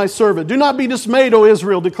Jacob, my servant. Do not be dismayed, O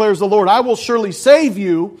Israel, declares the Lord. I will surely save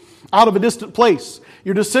you out of a distant place,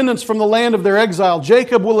 your descendants from the land of their exile.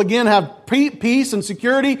 Jacob will again have peace and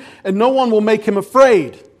security, and no one will make him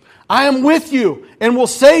afraid. I am with you and will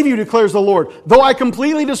save you, declares the Lord. Though I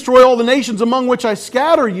completely destroy all the nations among which I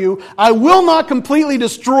scatter you, I will not completely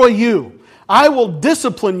destroy you. I will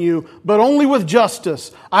discipline you, but only with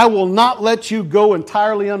justice. I will not let you go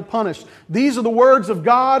entirely unpunished. These are the words of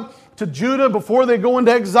God to Judah before they go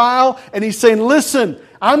into exile. And He's saying, listen,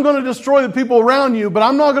 I'm going to destroy the people around you, but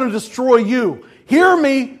I'm not going to destroy you. Hear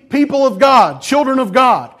me, people of God, children of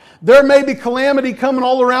God. There may be calamity coming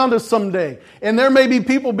all around us someday. And there may be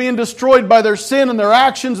people being destroyed by their sin and their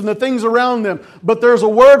actions and the things around them. But there's a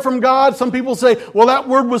word from God. Some people say, well, that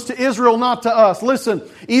word was to Israel, not to us. Listen,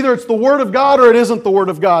 either it's the word of God or it isn't the word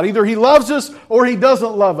of God. Either He loves us or He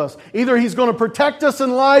doesn't love us. Either He's going to protect us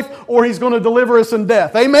in life or He's going to deliver us in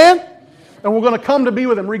death. Amen? And we're going to come to be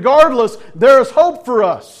with Him. Regardless, there is hope for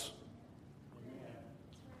us.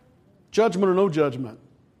 Judgment or no judgment.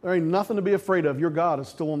 There ain't nothing to be afraid of. Your God is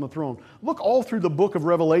still on the throne. Look all through the book of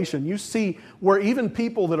Revelation. You see where even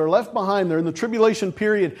people that are left behind there in the tribulation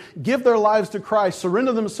period give their lives to Christ,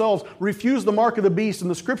 surrender themselves, refuse the mark of the beast. And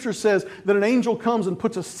the Scripture says that an angel comes and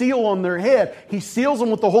puts a seal on their head. He seals them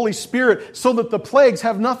with the Holy Spirit so that the plagues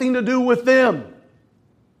have nothing to do with them.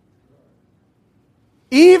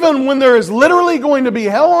 Even when there is literally going to be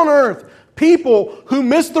hell on earth, people who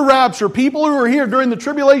missed the rapture, people who are here during the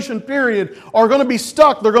tribulation period are going to be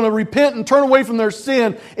stuck. They're going to repent and turn away from their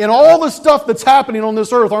sin. And all the stuff that's happening on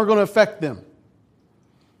this earth aren't going to affect them.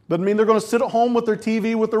 Doesn't mean they're going to sit at home with their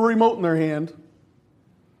TV with their remote in their hand.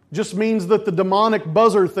 Just means that the demonic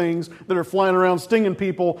buzzer things that are flying around stinging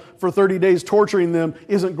people for 30 days, torturing them,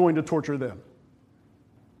 isn't going to torture them.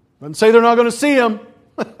 Doesn't say they're not going to see them.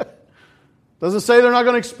 Doesn't say they're not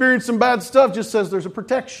going to experience some bad stuff. Just says there's a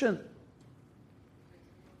protection.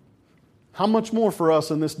 How much more for us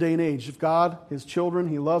in this day and age? If God, His children,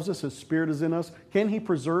 He loves us, His Spirit is in us, can He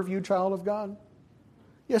preserve you, child of God?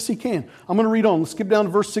 Yes, He can. I'm going to read on. Let's skip down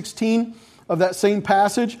to verse 16 of that same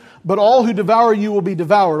passage. But all who devour you will be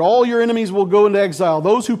devoured. All your enemies will go into exile.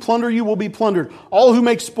 Those who plunder you will be plundered. All who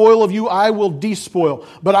make spoil of you I will despoil.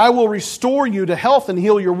 But I will restore you to health and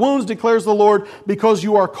heal your wounds, declares the Lord, because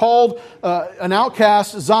you are called an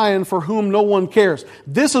outcast, Zion, for whom no one cares.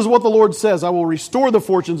 This is what the Lord says. I will restore the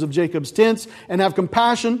fortunes of Jacob's tents and have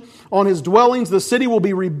compassion on his dwellings. The city will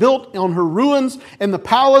be rebuilt on her ruins, and the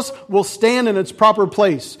palace will stand in its proper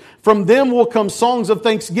place. From them will come songs of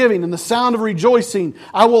thanksgiving and the sound of rejoicing.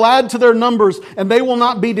 I will add to their numbers, and they will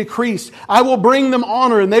not be decreased. I will bring them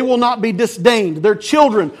honor, and they will not be disdained. Their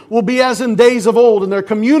children will be as in days of old, and their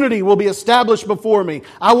community will be established before me.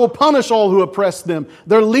 I will punish all who oppress them.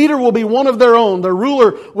 Their leader will be one of their own. Their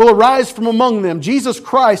ruler will arise from among them. Jesus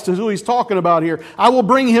Christ is who He's talking about here. I will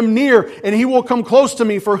bring Him near, and He will come close to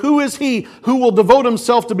me. For who is He who will devote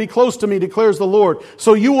Himself to be close to me, declares the Lord.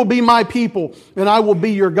 So you will be my people, and I will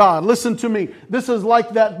be your God. Listen to me. This is like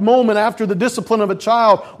that moment after the discipline of a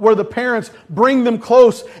child where the parents bring them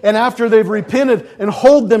close, and after they've repented and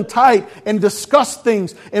hold them tight and discuss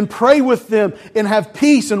things and pray with them and have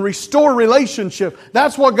peace and restore relationship.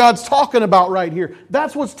 That's what God's talking about right here.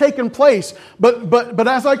 That's what's taking place. But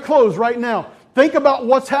as I close right now, think about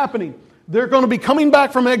what's happening. They're going to be coming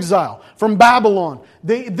back from exile, from Babylon.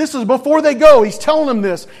 This is before they go. He's telling them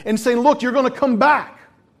this and saying, look, you're going to come back.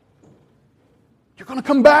 You're going to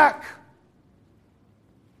come back.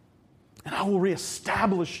 And I will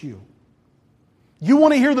reestablish you. You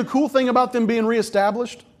want to hear the cool thing about them being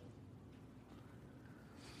reestablished?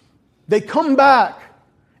 They come back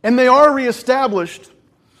and they are reestablished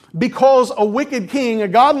because a wicked king, a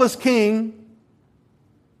godless king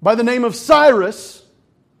by the name of Cyrus,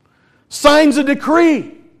 signs a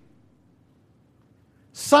decree.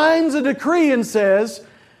 Signs a decree and says,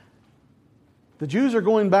 the Jews are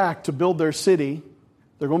going back to build their city.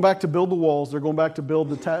 They're going back to build the walls. They're going back to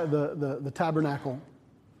build the tabernacle.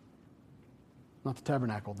 Not the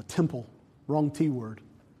tabernacle, the temple. Wrong T word.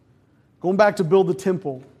 Going back to build the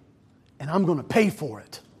temple, and I'm going to pay for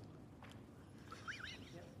it.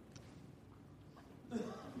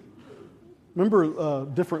 Remember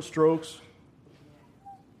Different Strokes?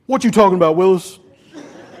 What you talking about, Willis?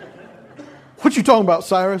 What you talking about,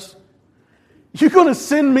 Cyrus? You're going to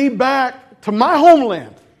send me back to my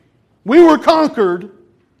homeland. We were conquered.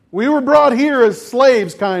 We were brought here as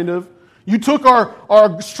slaves, kind of. You took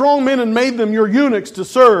our strong men and made them your eunuchs to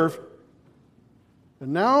serve.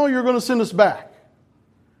 And now you're going to send us back.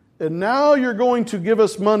 And now you're going to give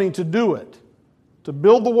us money to do it. To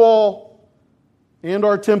build the wall and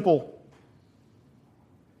our temple.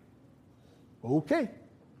 Okay.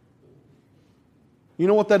 You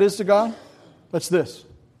know what that is to God? That's this.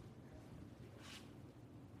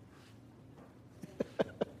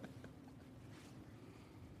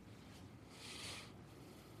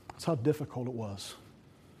 That's how difficult it was.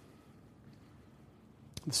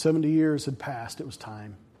 The 70 years had passed. It was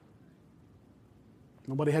time.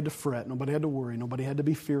 Nobody had to fret. Nobody had to worry. Nobody had to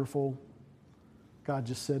be fearful. God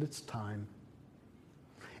just said, it's time.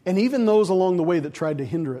 And even those along the way that tried to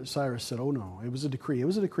hinder it, Cyrus said, oh no, it was a decree. It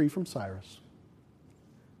was a decree from Cyrus.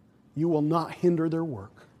 You will not hinder their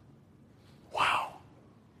work. Wow.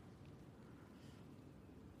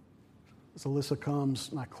 As Alyssa comes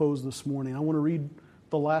and I close this morning, I want to read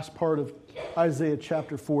the last part of Isaiah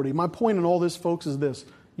chapter 40. My point in all this, folks, is this.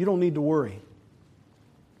 You don't need to worry.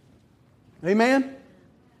 Amen?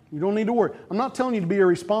 You don't need to worry. I'm not telling you to be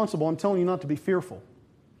irresponsible. I'm telling you not to be fearful.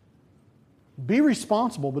 Be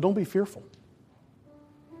responsible, but don't be fearful.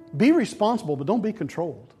 Be responsible, but don't be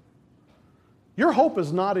controlled. Your hope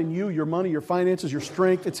is not in you, your money, your finances, your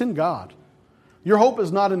strength. It's in God. Your hope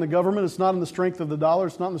is not in the government. It's not in the strength of the dollar.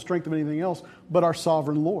 It's not in the strength of anything else, but our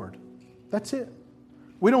sovereign Lord. That's it.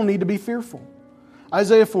 We don't need to be fearful.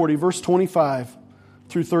 Isaiah 40, verse 25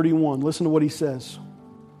 through 31. Listen to what he says.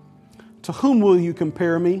 To whom will you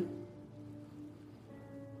compare me?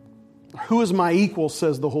 Who is my equal,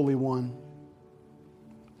 says the Holy One.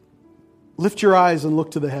 Lift your eyes and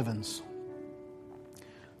look to the heavens.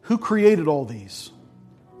 Who created all these?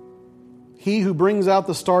 He who brings out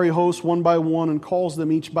the starry hosts one by one and calls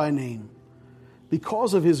them each by name.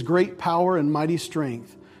 Because of His great power and mighty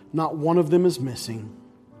strength, not one of them is missing.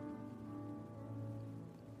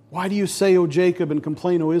 Why do you say, O Jacob, and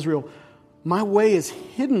complain, O Israel? My way is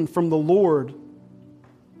hidden from the Lord.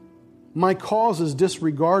 My cause is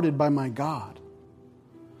disregarded by my God.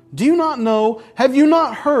 Do you not know? Have you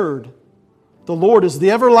not heard? The Lord is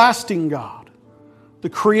the everlasting God, the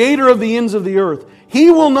creator of the ends of the earth.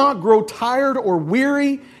 He will not grow tired or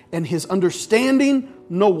weary, and His understanding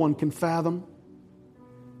no one can fathom.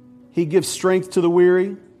 He gives strength to the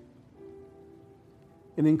weary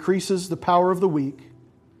and increases the power of the weak.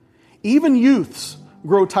 Even youths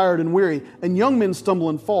grow tired and weary, and young men stumble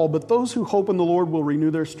and fall. But those who hope in the Lord will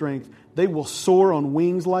renew their strength. They will soar on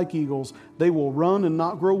wings like eagles. They will run and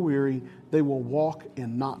not grow weary. They will walk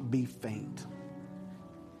and not be faint.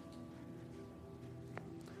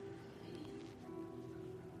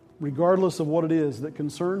 Regardless of what it is that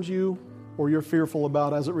concerns you or you're fearful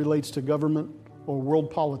about as it relates to government or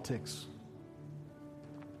world politics,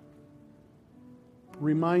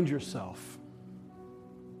 remind yourself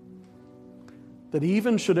that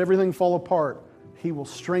even should everything fall apart, He will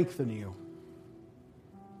strengthen you.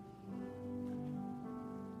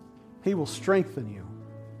 He will strengthen you.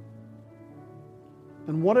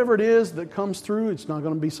 And whatever it is that comes through, it's not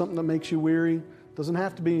going to be something that makes you weary. It doesn't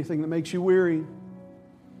have to be anything that makes you weary.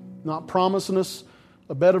 Not promising us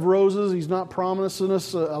a bed of roses. He's not promising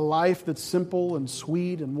us a life that's simple and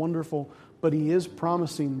sweet and wonderful. But He is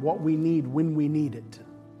promising what we need when we need it.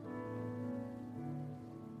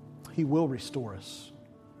 He will restore us.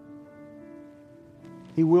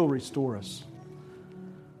 He will restore us.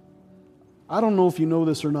 I don't know if you know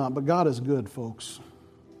this or not, but God is good, folks.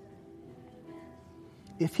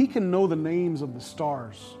 If He can know the names of the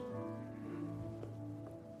stars,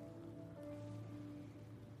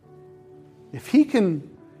 if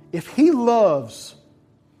He loves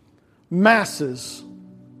masses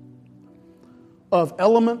of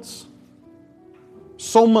elements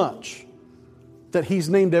so much that He's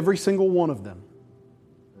named every single one of them.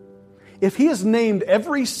 If He has named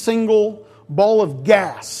every single ball of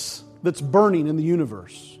gas that's burning in the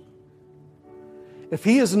universe, if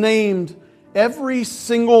He has named every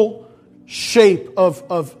single shape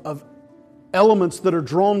of elements that are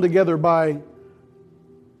drawn together by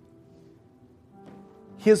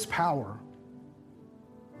His power,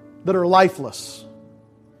 that are lifeless,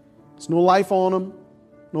 there's no life on them,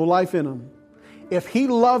 no life in them. If He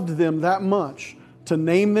loved them that much to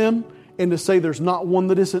name them and to say there's not one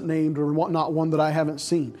that isn't named or not one that I haven't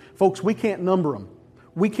seen. Folks, we can't number them.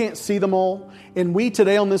 We can't see them all. And we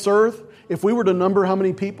today on this earth, If we were to number how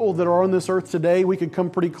many people that are on this earth today, we could come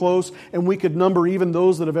pretty close, and we could number even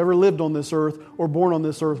those that have ever lived on this earth or born on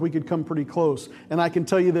this earth. We could come pretty close. And I can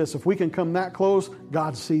tell you this, if we can come that close,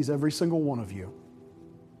 God sees every single one of you.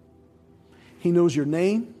 He knows your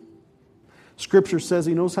name. Scripture says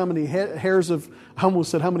He knows how many hairs of, I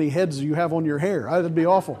almost said how many heads you have on your hair. That'd be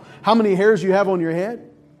awful. How many hairs you have on your head?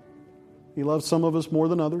 He loves some of us more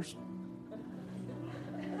than others.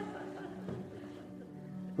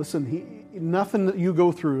 Listen, nothing that you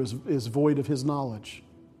go through is void of His knowledge.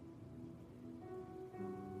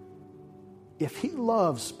 If He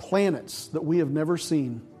loves planets that we have never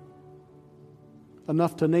seen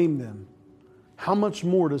enough to name them, how much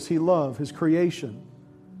more does He love His creation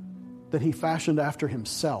that He fashioned after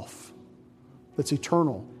Himself, that's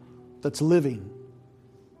eternal, that's living,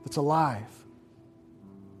 that's alive?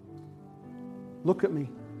 Look at me.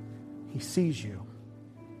 He sees you.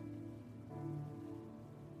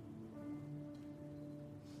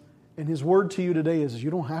 And His word to you today is you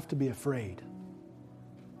don't have to be afraid.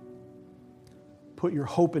 Put your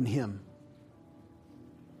hope in Him.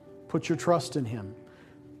 Put your trust in Him.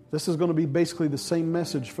 This is going to be basically the same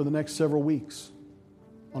message for the next several weeks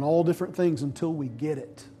on all different things until we get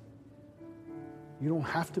it. You don't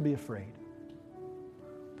have to be afraid.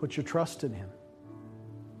 Put your trust in Him.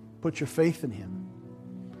 Put your faith in Him.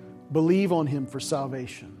 Believe on Him for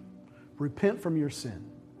salvation. Repent from your sin.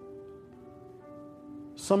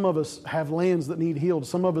 Some of us have lands that need healed.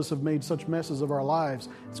 Some of us have made such messes of our lives.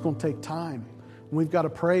 It's going to take time. And we've got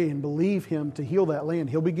to pray and believe Him to heal that land.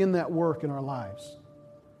 He'll begin that work in our lives.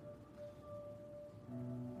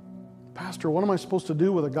 Pastor, what am I supposed to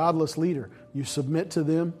do with a godless leader? You submit to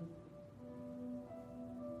them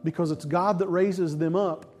because it's God that raises them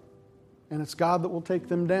up and it's God that will take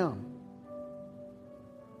them down.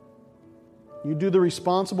 You do the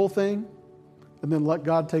responsible thing and then let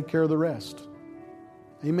God take care of the rest.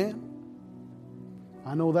 Amen.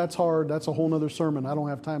 I know that's hard. That's a whole other sermon. I don't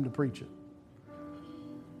have time to preach it.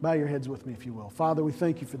 Bow your heads with me if you will. Father, we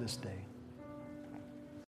thank You for this day.